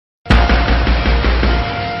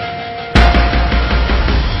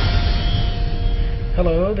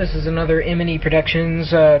Hello, this is another M&E Productions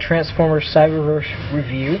Transformers Cyberverse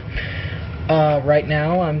review. Right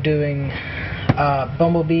now I'm doing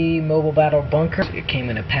Bumblebee Mobile Battle Bunker. It came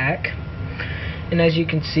in a pack. And as you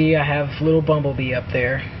can see, I have little Bumblebee up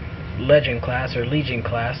there. Legend class or Legion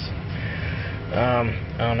class.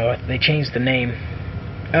 I don't know, they changed the name.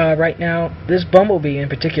 Right now, this Bumblebee in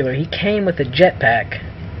particular, he came with a jetpack.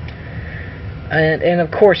 And of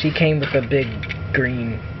course he came with a big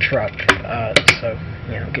green truck, so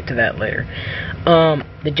I'll get to that later.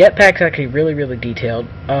 The jetpack's actually really detailed.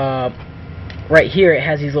 Right here it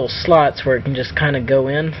has these little slots where it can just kind of go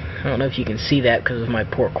in. I don't know if you can see that because of my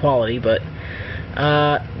poor quality, but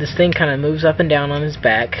this thing kind of moves up and down on his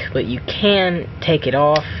back, but you can take it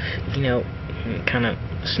off. It kind of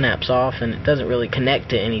snaps off and it doesn't really connect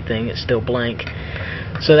to anything. It's still blank.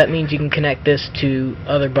 So that means you can connect this to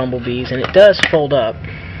other Bumblebees, and it does fold up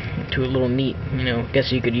to a little neat, I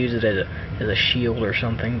guess you could use it as a shield or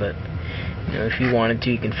something, but if you wanted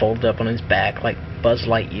to, you can fold it up on his back like Buzz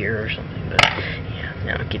Lightyear or something. But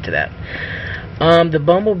yeah, I'll get to that. The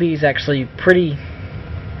Bumblebee is actually pretty,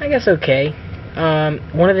 I guess, okay.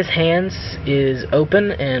 One of his hands is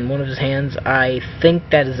open, and one of his hands, I think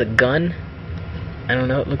that is a gun. I don't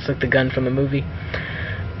know, it looks like the gun from the movie.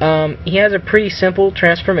 He has a pretty simple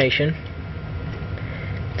transformation.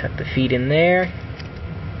 Tuck the feet in there.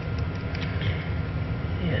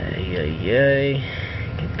 Yay.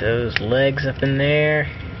 Get those legs up in there.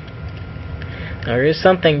 Now, there is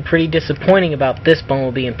something pretty disappointing about this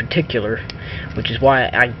Bumblebee in particular, which is why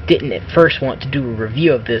I didn't at first want to do a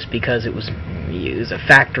review of this, because it was a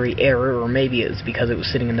factory error, or maybe it was because it was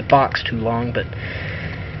sitting in the box too long, but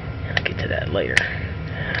I'll get to that later.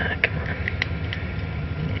 Come on.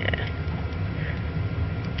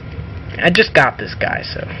 I just got this guy,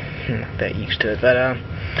 so I'm not that used to it. But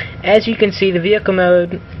as you can see, the vehicle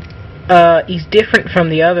mode, he's different from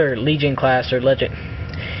the other Legion class or Legend.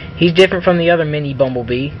 He's different from the other mini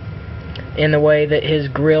Bumblebee in the way that his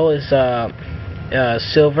grille is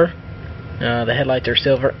silver. The headlights are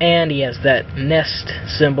silver, and he has that nest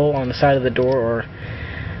symbol on the side of the door, or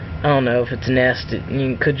I don't know if it's a nest.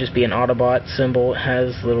 It could just be an Autobot symbol. It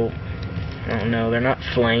has little, I don't know, they're not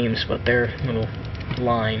flames, but they're little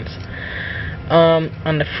lines.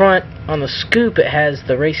 On the front, on the scoop, it has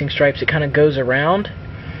the racing stripes. It kind of goes around,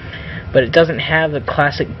 but it doesn't have the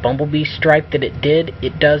classic Bumblebee stripe that it did.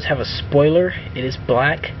 It does have a spoiler. It is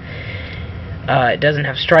black. It doesn't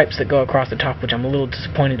have stripes that go across the top, which I'm a little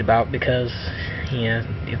disappointed about, because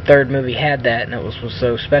the third movie had that, and that was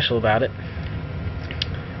so special about it.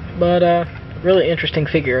 But really interesting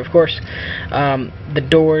figure. Of course, the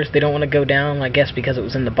doors, they don't want to go down, I guess because it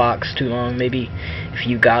was in the box too long. Maybe if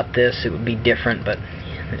you got this, it would be different, but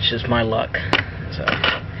it's just my luck. So,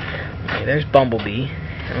 okay, there's Bumblebee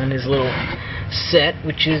on his little set,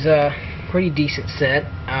 which is a pretty decent set.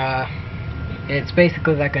 It's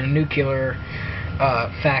basically like a nuclear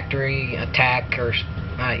factory attack, or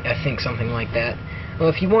I think something like that. Well,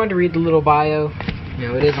 if you wanted to read the little bio,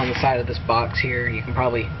 it is on the side of this box here. You can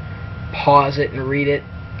probably pause it and read it.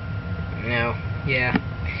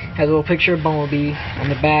 Has a little picture of Bumblebee on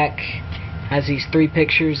the back. Has these three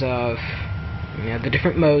pictures of the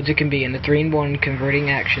different modes it can be in the 3-in-1 converting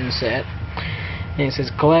action set. And it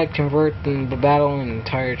says collect, convert, and battle an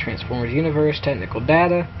entire Transformers universe, technical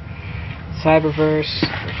data, Cyberverse.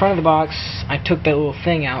 In the front of the box, I took that little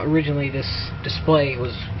thing out. Originally this display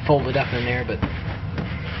was folded up in there, but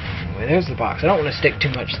anyway, there's the box. I don't want to stick too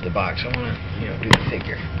much to the box. I want to do the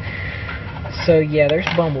figure. So yeah, there's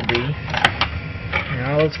Bumblebee.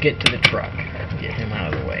 Now let's get to the truck. Get him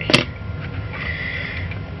out of the way.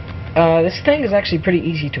 This thing is actually pretty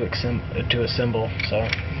easy to assemble, so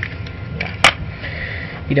yeah.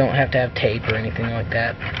 You don't have to have tape or anything like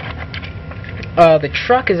that. The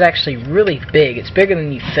truck is actually really big. It's bigger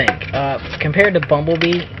than you think. Compared to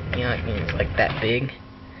Bumblebee, it's like that big.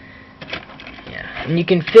 Yeah, and you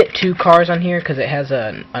can fit 2 cars on here because it has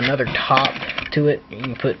another top to it. You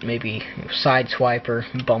can put maybe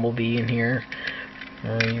Sideswiper, Bumblebee in here,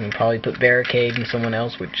 or you can probably put Barricade and someone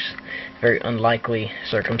else, which is a very unlikely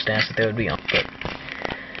circumstance that they would be on. But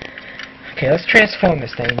okay, let's transform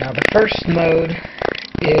this thing. Now the first mode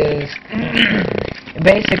is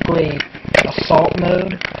basically assault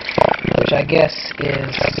mode, which I guess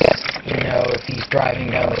is, if he's driving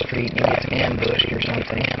down the street and he gets ambushed or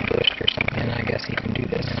something, and I guess he can do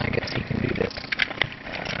this.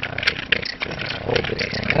 Basically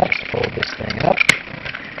just fold this thing up.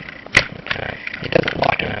 It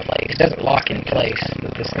doesn't lock in place.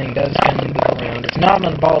 But this thing does kind of move around. It's not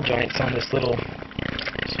on the ball joints on this little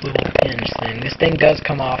hinge thing. This thing does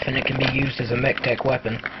come off, and it can be used as a mech tech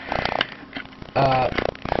weapon.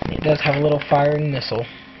 It does have a little firing missile.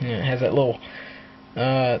 It has that little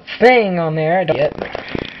thing on there. I don't yet.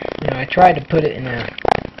 I tried to put it in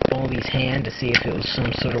Bumblebee's hand to see if it was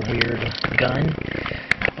some sort of weird gun,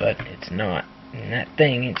 but it's not. And that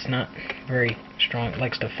thing, it's not very strong. It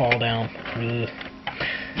likes to fall down. Ugh.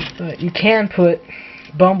 But you can put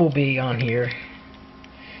Bumblebee on here.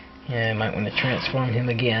 Yeah, I might want to transform him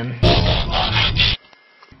again.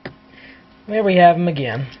 There we have him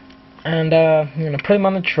again. And I'm going to put him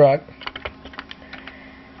on the truck.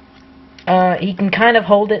 He can kind of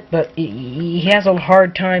hold it, but he has a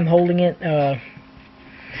hard time holding it. I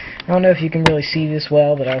don't know if you can really see this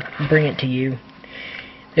well, but I'll bring it to you.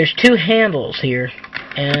 There's two handles here,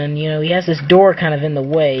 and he has this door kind of in the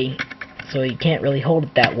way, so he can't really hold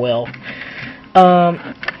it that well.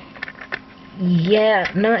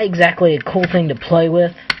 Yeah, not exactly a cool thing to play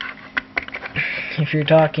with. If you're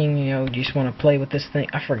talking, you just want to play with this thing.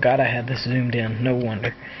 I forgot I had this zoomed in, no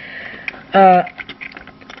wonder.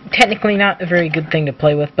 Technically not a very good thing to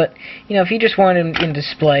play with, but, if you just want him in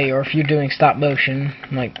display, or if you're doing stop motion,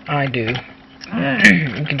 like I do,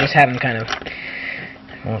 you can just have him kind of,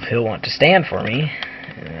 well, if he'll want to stand for me,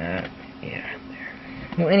 yeah, there.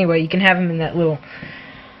 Well, anyway, you can have him in that little,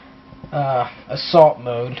 assault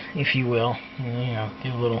mode, if you will,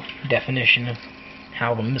 give a little definition of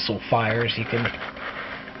how the missile fires. You can,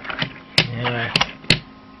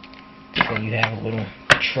 so you have a little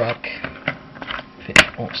truck. If it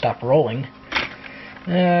won't stop rolling, you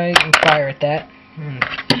can fire at that.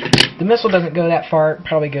 The missile doesn't go that far. It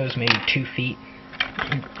probably goes maybe 2 feet,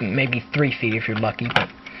 maybe 3 feet if you're lucky. But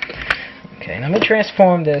okay, and I'm going to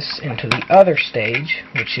transform this into the other stage,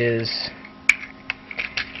 which is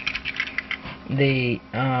the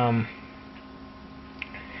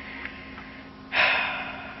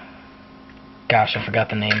gosh, I forgot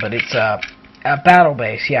the name, but it's a battle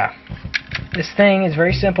base. Yeah, this thing is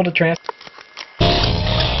very simple to transform.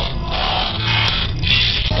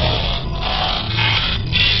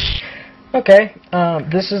 Okay,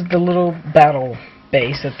 this is the little battle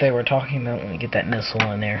base that they were talking about. Let me get that missile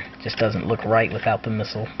in there. It just doesn't look right without the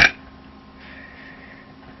missile. I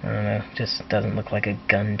don't know, it just doesn't look like a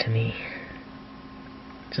gun to me.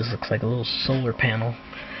 It just looks like a little solar panel.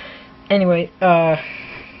 Anyway,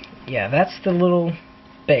 yeah, that's the little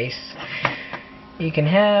base. You can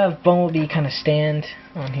have Bumblebee kind of stand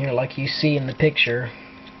on here like you see in the picture.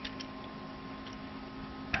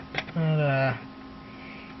 But,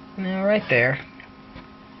 now right there.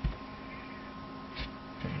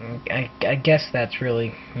 I guess that's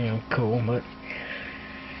really, cool, but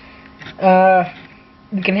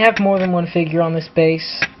you can have more than one figure on this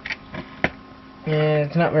base. Yeah,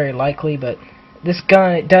 it's not very likely, but this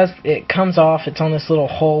gun, it comes off. It's on this little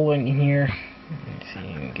hole in here. Let's see,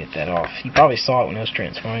 you can get that off. You probably saw it when I was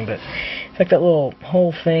transforming, but it's like that little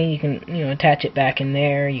hole thing. You can, attach it back in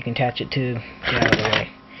there. You can attach it to, get out of the way.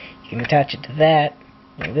 You can attach it to that.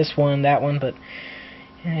 This one, that one, but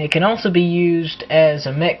it can also be used as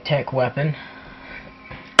a mech tech weapon.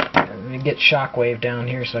 Let me get Shockwave down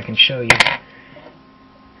here so I can show you.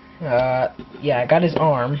 Yeah, I got his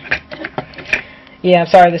arm. Yeah, I'm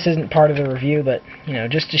sorry this isn't part of the review, but,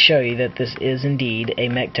 just to show you that this is indeed a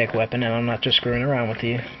mech tech weapon, and I'm not just screwing around with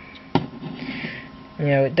you.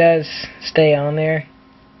 It does stay on there.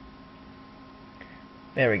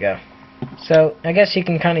 There we go. So, I guess you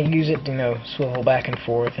can kind of use it to, swivel back and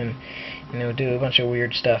forth and, do a bunch of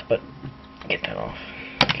weird stuff, but get that off.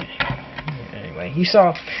 Okay. Anyway, you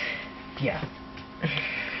saw, yeah.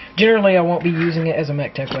 Generally, I won't be using it as a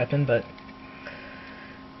mech tech weapon, but,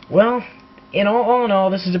 well, all in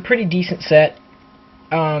all, this is a pretty decent set.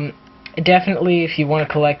 Definitely, if you want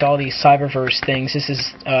to collect all these Cyberverse things, this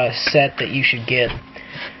is a set that you should get.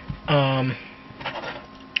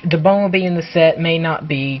 The Bumblebee in the set may not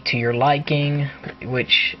be to your liking,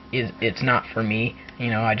 which it's not for me.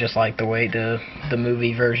 I just like the way the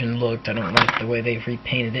movie version looked. I don't like the way they've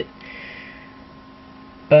repainted it.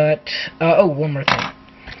 But, oh, one more thing.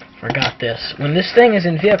 Forgot this. When this thing is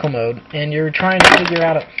in vehicle mode, and you're trying to figure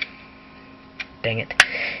out a... Dang it.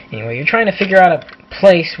 Anyway, you're trying to figure out a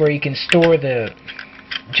place where you can store the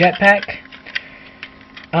jetpack.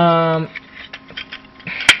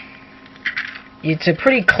 It's a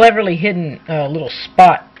pretty cleverly hidden little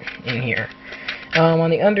spot in here. On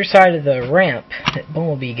the underside of the ramp that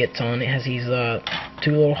Bumblebee gets on, it has these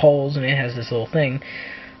 2 little holes, and it has this little thing.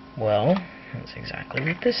 Well, that's exactly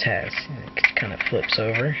what this has. It kind of flips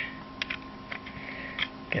over.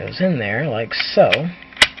 Goes in there, like so.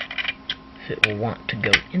 If it will want to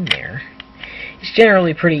go in there. It's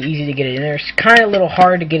generally pretty easy to get it in there. It's kind of a little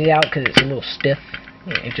hard to get it out because it's a little stiff.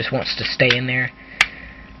 It just wants to stay in there.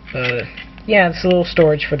 yeah, it's a little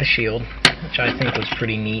storage for the shield, which I think was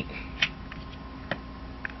pretty neat.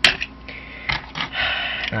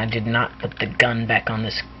 And I did not put the gun back on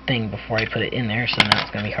this thing before I put it in there, so now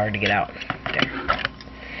it's going to be hard to get out. There.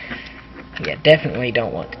 Yeah, definitely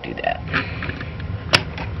don't want to do that.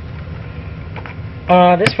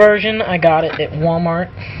 This version, I got it at Walmart.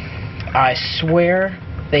 I swear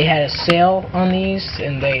they had a sale on these,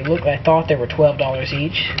 and I thought they were $12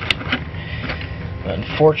 each.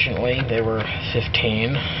 Unfortunately, they were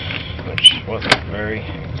 $15, which wasn't very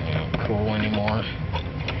cool anymore.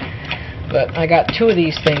 But I got two of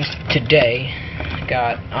these things today.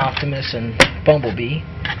 Got Optimus and Bumblebee.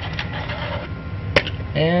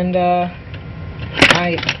 And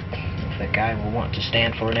if that guy will want to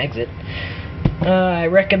stand for an exit, I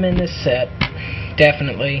recommend this set,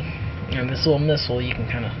 definitely. And this little missile you can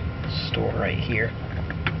kind of store right here.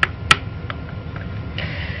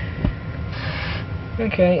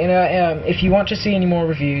 Okay, and if you want to see any more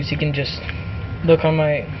reviews, you can just look on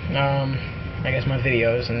my, I guess my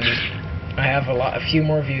videos, and I have a few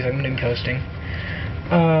more reviews I'm going to be posting.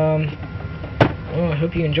 Well, I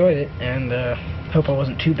hope you enjoyed it, and hope I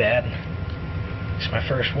wasn't too bad. It's my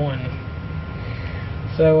first one.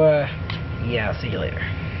 So, yeah, I'll see you later.